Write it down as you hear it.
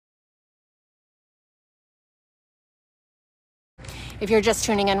If you're just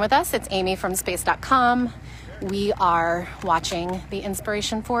tuning in with us, it's Amy from space.com. We are watching the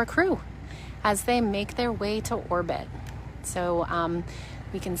Inspiration4 crew as they make their way to orbit. So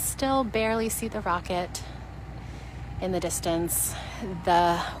we can still barely see the rocket in the distance.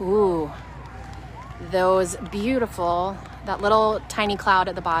 Those beautiful, that little tiny cloud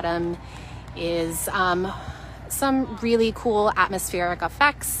at the bottom is some really cool atmospheric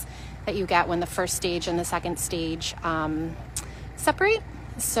effects that you get when the first stage and the second stage separate.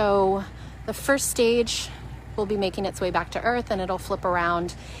 So the first stage will be making its way back to Earth and it'll flip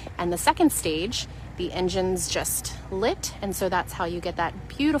around, and the second stage, the engine's just lit, and so that's how you get that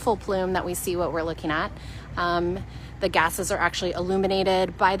beautiful plume that we see what we're looking at. The gases are actually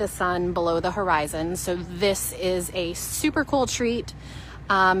illuminated by the sun below the horizon, so this is a super cool treat.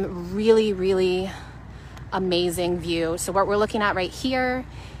 Really amazing view. So what we're looking at right here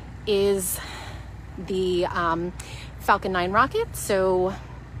is the Falcon 9 rocket. So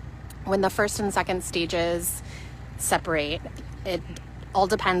when the first and second stages separate, it all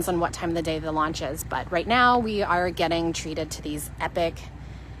depends on what time of the day the launch is, but right now we are getting treated to these epic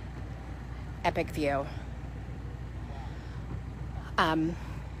view. Like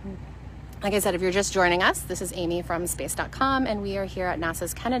I said, if you're just joining us, this is Amy from space.com, and we are here at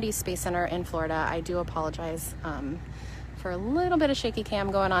NASA's Kennedy Space Center in Florida. I do apologize for a little bit of shaky cam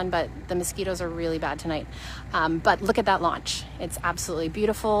going on, but the mosquitoes are really bad tonight. But look at that launch. It's absolutely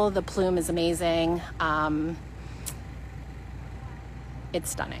beautiful. The plume is amazing. It's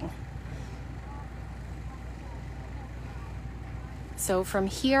stunning. So from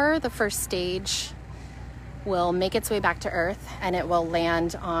here, the first stage will make its way back to Earth, and it will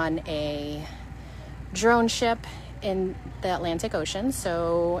land on a drone ship in the Atlantic Ocean.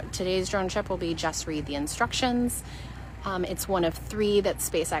 So today's drone ship will be Just Read the Instructions. It's one of 3 that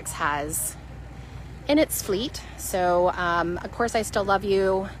SpaceX has in its fleet. So Of Course I Still Love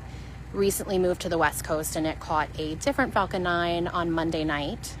You recently moved to the West Coast, and it caught a different Falcon 9 on Monday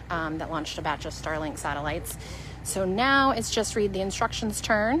night that launched a batch of Starlink satellites. So now it's Just Read the Instructions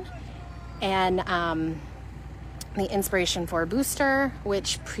turn, and the Inspiration4 booster,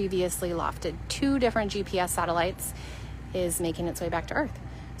 which previously lofted 2 different GPS satellites, is making its way back to Earth.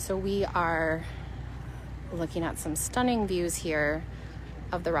 So we are looking at some stunning views here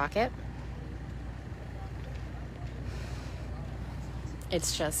of the rocket.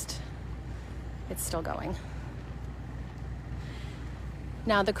 It's still going.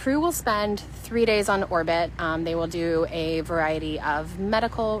 Now the crew will spend 3 days on orbit. They will do a variety of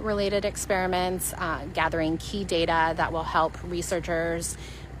medical related experiments, gathering key data that will help researchers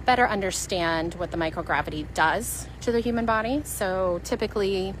better understand what the microgravity does to the human body. So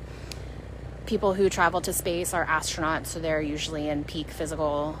typically people who travel to space are astronauts, so they're usually in peak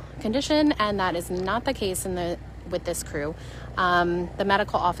physical condition, and that is not the case with this crew. The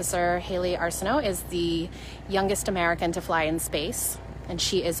medical officer, Haley Arsenault, is the youngest American to fly in space, and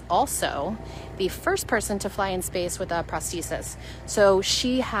she is also the first person to fly in space with a prosthesis. So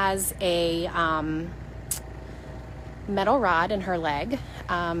she has a metal rod in her leg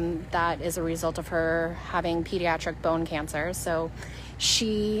that is a result of her having pediatric bone cancer. So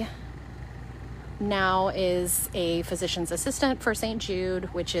she now is a physician's assistant for St. Jude,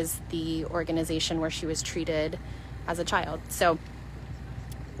 which is the organization where she was treated as a child. So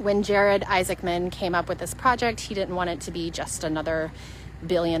when Jared Isaacman came up with this project, he didn't want it to be just another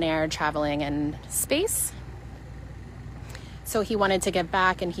billionaire traveling in space. So he wanted to give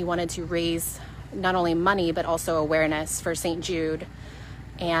back, and he wanted to raise not only money, but also awareness for St. Jude.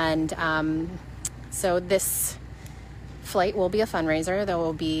 And so this flight will be a fundraiser. There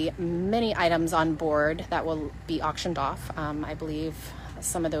will be many items on board that will be auctioned off. I believe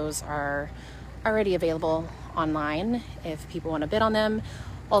some of those are already available online if people want to bid on them.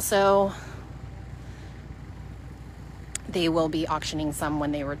 Also, they will be auctioning some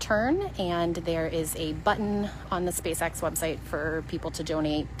when they return, and there is a button on the SpaceX website for people to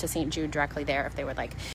donate to St. Jude directly there if they would like.